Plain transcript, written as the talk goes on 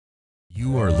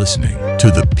You are listening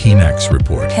to the Pinax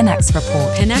Report. Pinax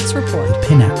Report. Pinax Report. The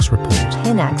Pinax Report.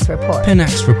 Pinax Report.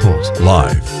 Pinax Report.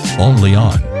 Live only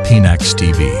on Pinax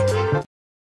TV.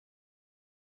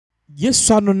 Yes,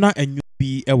 no na enyu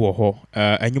bi ewo ho.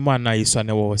 Enyuma na yeso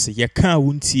na ewo se ye kan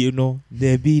wuntie no.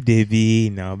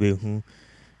 Debi na behu.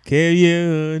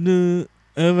 Keye no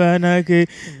evanake.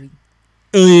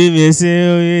 Oye mese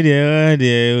oye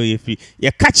de oye free. Ye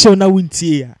catch na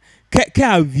wuntie ya. Ke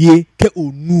avie ke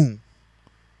onu.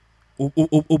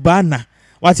 Obana.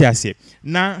 What you say?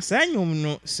 Na say nyum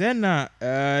no say na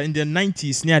in the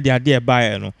 90s near the ade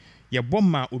buy no. Ye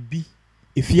bomma obi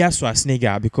Afia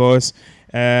Schwar because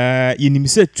you nim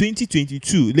say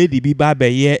 2022 lady bi ba be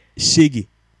ye shaggy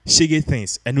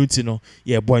things and no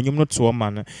yeah boy nyum no to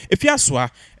man Afia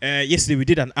Schwar yesterday we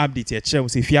did an update here say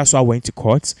Afia Schwar went to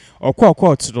court or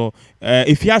court no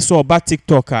Afia Schwar about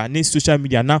TikToker ne social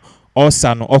media now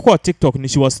also no or TikTok no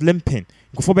she was limping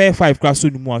go for by 5 class so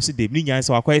no more say dey ni nyan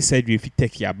say akwa surgery fit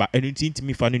take ya ba and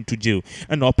intimi fan into jail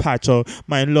and no patch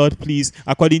my lord please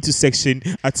according to section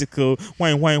article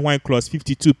 1 clause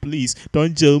 52 please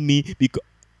don't jail me because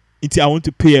I want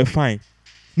to pay a fine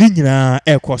ni nyina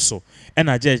ekoso and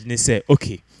a judge ne say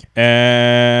okay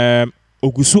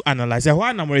ogusu analyze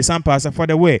why na more sample for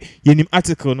the way yenim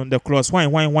article on the clause 1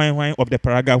 of the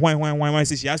paragraph 1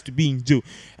 says she has to be in jail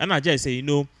and a judge say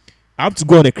I have to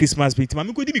go on a Christmas break.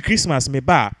 I'm going to be Christmas, me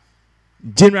ba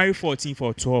January 14th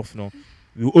or 12th. No,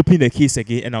 we'll open the case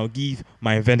again and I'll give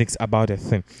my verdicts about the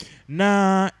thing.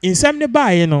 Now, in some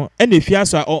nearby, and if you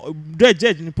ask or the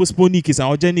judge in postpone case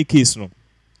or Jenny case, no,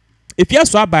 if you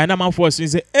ask by an amount for us,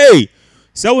 say, hey,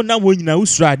 so now when you know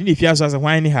who's right, if you ask us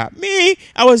why me,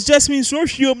 I was just being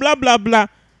social, blah blah blah.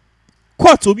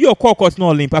 Court will be your court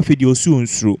no limp after the soon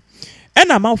through. And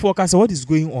amount forecast what is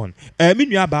going on.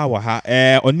 Minua ba wa ha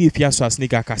oni Afia Schwar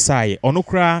nigga kasaye.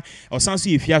 Onokra osanso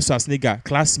Afia Schwar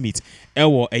classmate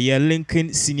ewo eye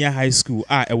Lincoln Senior High School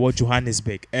ewo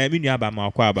Johannesburg. Minua ba ma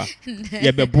kwa ba.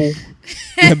 Ye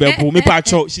bebo me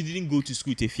pacho she didn't go to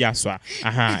school to Afia Schwar.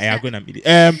 Aha, go na me.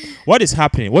 What is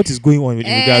happening? What is going on with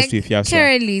regards to Afia Schwar?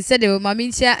 Currently said the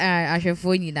mamintia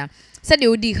ahwefo nyina. Said the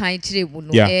odi kan kire bu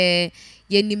no. Ye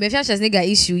ni Afia Schwar nigga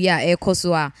issue ya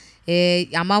ekoso a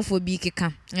amanfo bi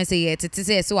keka say ye tete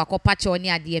say so akopa che oni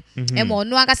ade e mo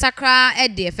no akasa kra e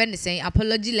de fe ne say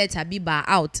apology letter bi ba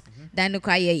out dan no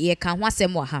kra ye ka ho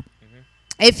asem wa ha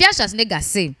Afia Schwar ne ga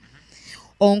say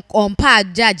on pa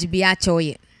judge bi a che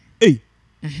oye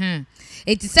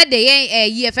it said the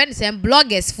ye fe ne say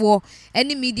bloggers for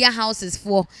any media houses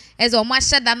for as o ma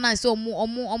shada na so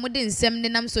omo de nsem ne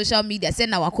nam social media say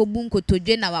na wakobu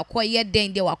nkotodwe na wakoye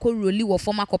den de wakoroli wo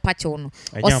form akopa che no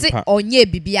o se onye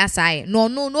bibia sai no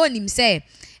onim say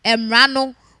emra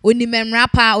no onim emra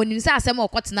pa onim say asem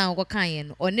okotena okokan ye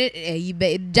no one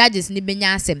judges ni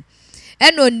benya asem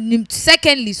eno onim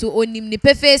secondly so onim ni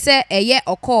pefe say eye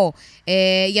okọ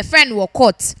your friend wo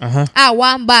court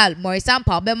one ball more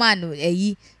sample be man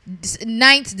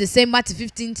 9th December to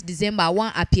 15th December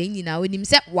one appear nyina onim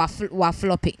say wa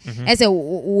flopping e say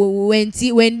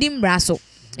when dim braso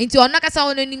into onakasa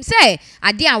onim say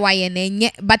ade awaye na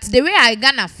enye but the way I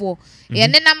Ghana for ye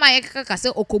ne na ma ye kaka say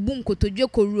okobu nkotodwe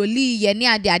koroli ye ne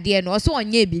ade no so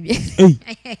onye bibi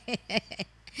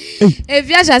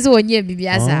Afia Schwar say onye bibi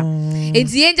asa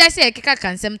enti ye nja say kaka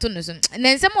kansem to no so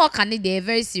na nsem o ka ne dey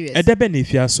very serious e debe na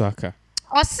Afia Schwar aka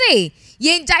or say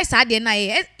ye njai sa de na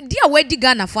ye dia wedi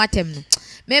Ghana for atem no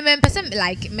me person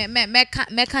like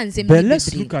me can say. But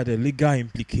let's look at the legal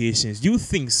implications. You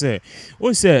think sir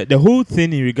the whole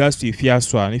thing in regards to Afia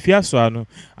Schwar no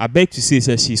I beg to say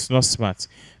sir she's not smart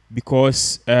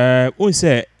because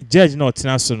say judge not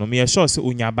national no me sure say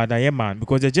onya badaye man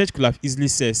because the judge could have easily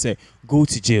said say go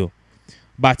to jail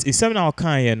but it's something now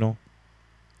can you know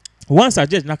once a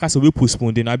judge nakasa we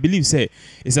postpone then I believe say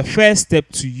it's a first step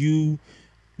to you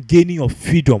gaining your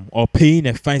freedom or paying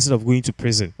a fine instead of going to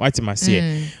prison. What am I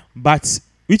saying? But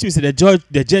which means that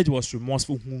the judge was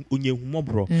remorseful.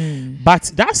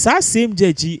 But that's that same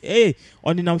judge.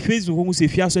 On the Facebook, who say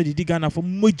Afia Schwar did Ghana for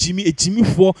Jimmy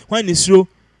for when it's true.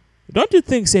 Don't you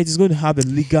think say it's going to have a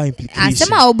legal implication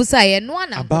about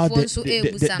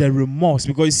the remorse?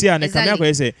 Because you see, and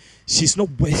say she's not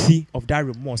worthy of that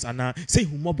remorse, and say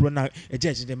na a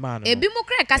judge the man. She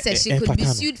could be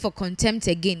sued for contempt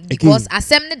again because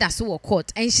assembly that's so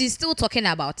court, and she's still talking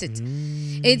about it.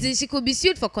 And she could be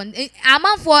sued for contempt.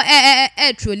 Amount for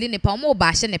truly nepa mo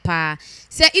bashe nepa.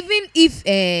 Say even if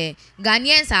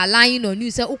Ghanaians are lying on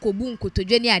you, say okobu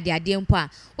nkotodwe ni ade mpa.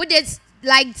 What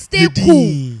like stay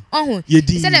cool.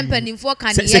 Said them pending for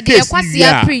can ye de kwase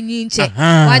apre ni nche.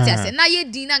 What just say na ye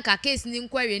din na nka case ni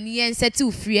inquiry ni yen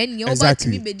settle free and you about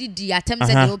me be di attempt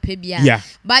say dey ope bia.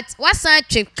 But what san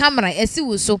trip camera esi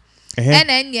wo so.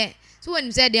 And so when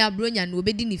you say they are bronya no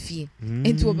obedi ni fie.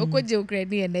 Enti obeko je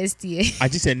okre next year. I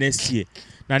just say next year.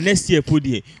 Now next year put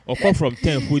there or come from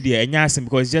 10 put there and yes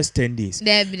because it's just 10 days.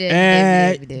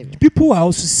 People are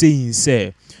also saying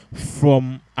say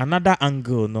from another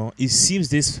angle no it seems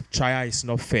this trial is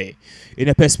not fair. In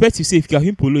a perspective say if you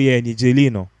him polo here in jail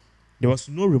no there was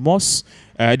no remorse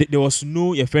there was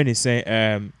no your friend is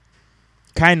saying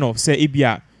kind of say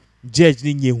ibia judge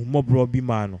ni nye humo bro bi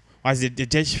man no as the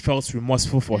judge felt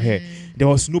remorseful for her. There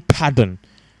was no pardon.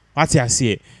 What I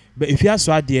say. But if you have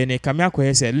so DNA,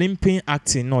 Kamia say limping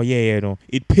acting no no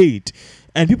it paid,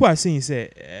 and people are saying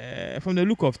say from the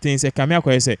look of things,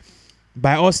 Kamia say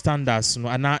by all standards no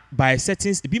and by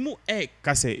settings be more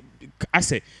kase I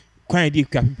say quite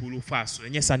deep people fast so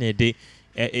yes and a day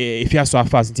if you are so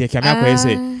fast Kamia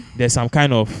say there's some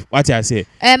kind of what I say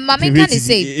Mami can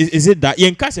say is it that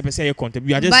you can say you content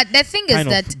we are just but the thing is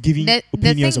that giving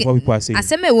opinions of what people are saying.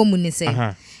 Aseme woman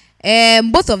say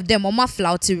both of them are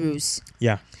flouty rules.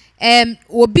 Yeah.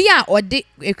 Obi a ode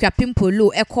ekwapim polo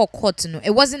ekọ court no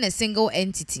it wasn't a single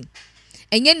entity.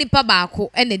 Enye nipa baako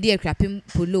ene de ekwapim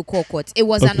polo court. It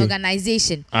was an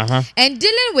organization. And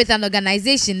dealing with an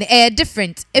organization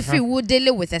different if you would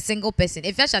deal with a single person.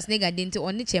 If just nigga didn't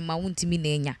only chema wuntimi na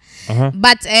enya.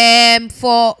 But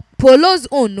for Polo's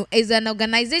own is an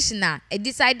organization now. It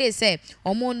decided say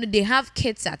they have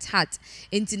kids at heart.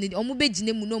 Into omo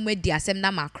bejine mu no me di asem na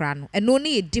makra no. And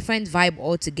only a different vibe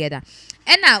altogether.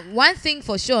 And one thing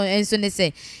for sure, and so they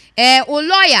say, o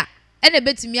lawyer, and a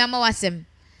bit me ama wasem.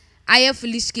 I have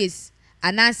foolish case,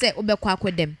 and I say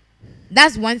obekwa them.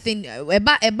 That's one thing.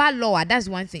 About law, that's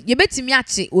one thing. You bet me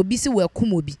ache obisi we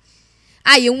kumobi.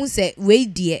 I won't say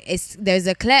wait dear. There's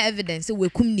a clear evidence we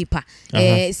kum nipa.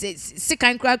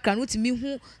 Second crack can me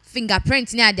who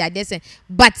fingerprint near the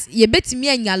but you bet me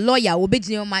and your lawyer will be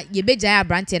you bet Jaya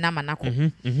Branty and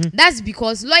Amanako. That's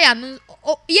because lawyer no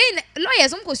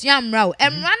lawyers almost yam row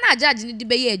and run a judge in the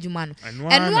bay Jumano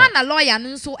and one a lawyer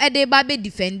no so a day baby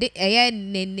defend the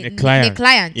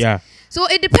client. Yeah. So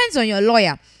it depends on your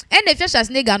lawyer. And if you're just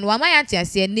nigga, no, my auntie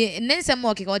say, Nancy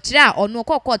Moki or Chira or no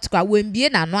court when be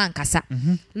na no ankasa.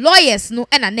 Lawyers no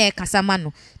and a neck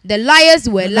casamano. The lawyers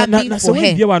were laughing for her.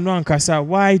 You are no ankasa.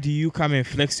 Why do you come and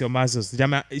flex your muscles?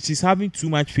 She's having too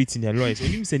much faith in the lawyers. It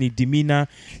means any demeanor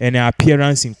and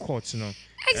appearance in court, you know.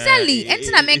 Exactly. And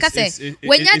I make say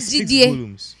when you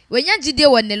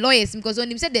GDA when the lawyers because when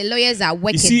him said the lawyers are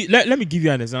working. You see, let me give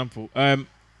you an example.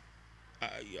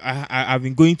 I've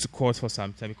been going to court for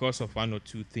some time because of one or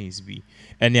two things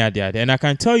and I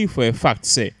can tell you for a fact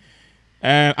say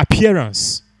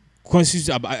appearance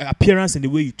constitutes appearance and the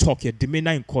way you talk your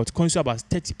demeanor in court constitutes about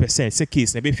 30%. Say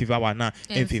case maybe favor na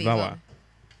in favor.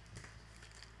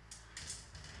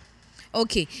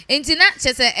 Okay, intina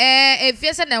chese if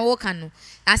you say na wo kan no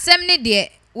asem ne de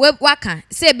waka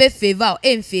say be favor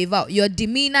in favor your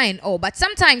demeanor and all but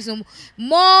sometimes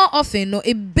more often no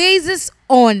it bases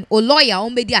on a lawyer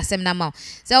on be di asem na ma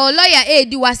so a lawyer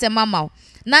di wasem ma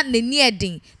na ne near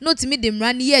din no to me dem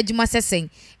ran ye adwuma sesen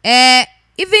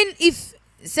even if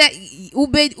say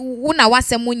ube una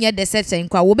wasem munye de sesen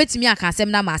kwa wo betimi aka asem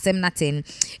na ma asem na ten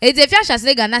e dey fia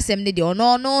hwase ga na asem ne de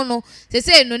no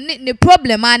say no ne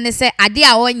problem an say ade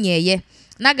a onye ye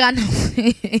na Ghana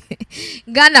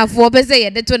for be say ye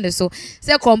de to ne so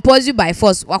say compose you by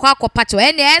force wakwa akopacho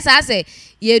ene esa say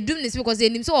ye dum this because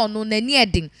enim so ono na ni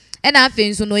edin and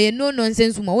afin so no ye no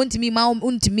nonsense ma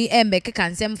untimi embe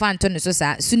can sem fan to ne so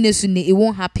sa sune it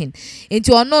won't happen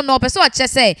into ono no person che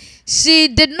say she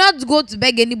did not go to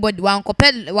beg anybody wan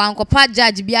kopa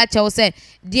judge bi a che say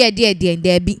there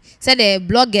be say the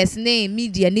bloggers name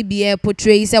media ni bi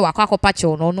portray say wakwa kopa che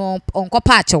no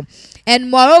onkopa che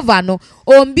and moreover no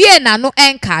ombie na no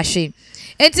enka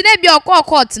enti na bi okọ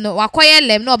court no wakoye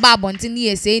lem no ba abonti ni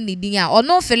ese ni din a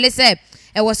ono fele say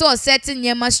e was all setting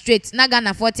yema straight na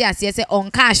Ghana 40 as say on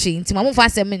cash enti mamu fa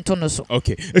asem nto no so.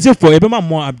 Okay, it's for ebema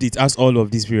more updates as all of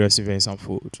these various events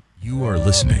unfold. You are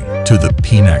listening to the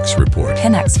PNX Report.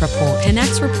 PNX Report.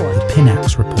 PNX Report. The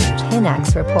PNX Report.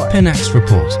 PNX Report. PNX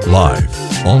Report. Live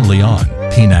only on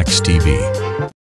PNX TV.